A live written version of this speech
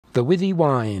The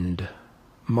Withywind,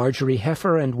 Marjorie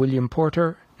Heffer and William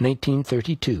Porter,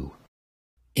 1932.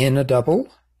 In a double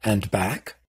and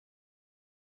back.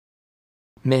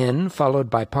 Men, followed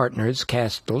by partners,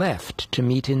 cast left to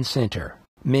meet in center.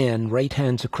 Men, right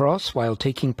hands across while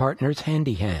taking partner's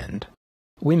handy hand.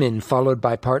 Women, followed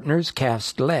by partners,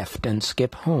 cast left and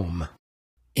skip home.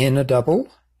 In a double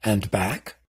and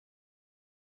back.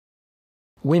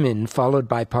 Women, followed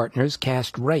by partners,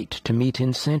 cast right to meet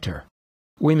in center.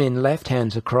 Women, left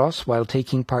hands across while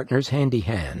taking partner's handy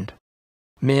hand.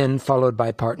 Men, followed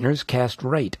by partners, cast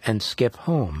right and skip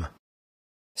home.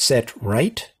 Set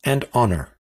right and honor.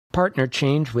 Partner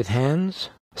change with hands,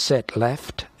 set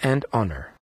left and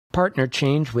honor. Partner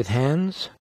change with hands.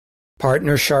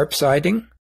 Partner sharp siding.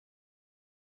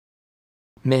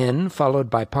 Men, followed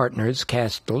by partners,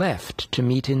 cast left to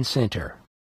meet in center.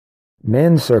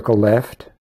 Men circle left.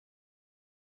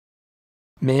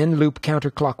 Men loop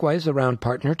counterclockwise around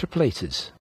partner to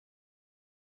places.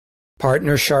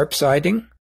 Partner sharp siding.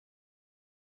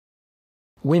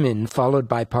 Women, followed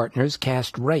by partners,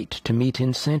 cast right to meet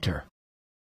in center.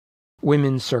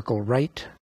 Women circle right.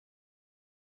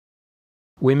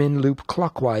 Women loop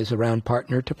clockwise around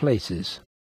partner to places.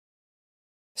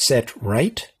 Set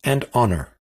right and honor.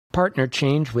 Partner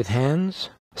change with hands,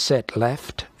 set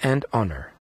left and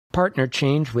honor. Partner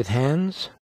change with hands.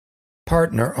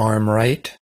 Partner arm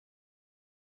right.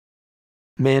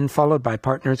 Men, followed by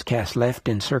partners, cast left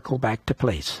and circle back to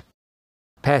place.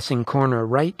 Passing corner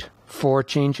right, 4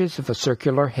 changes of a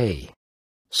circular hay.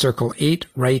 Circle 8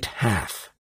 right half.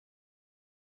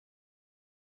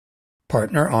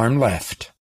 Partner arm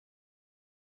left.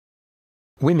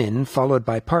 Women, followed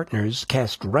by partners,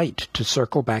 cast right to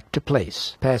circle back to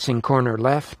place. Passing corner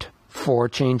left, 4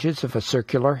 changes of a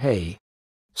circular hay.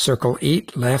 Circle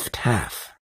 8 left half.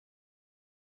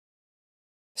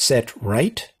 Set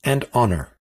right and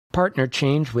honor. Partner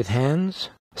change with hands,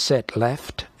 set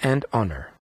left and honor.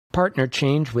 Partner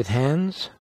change with hands.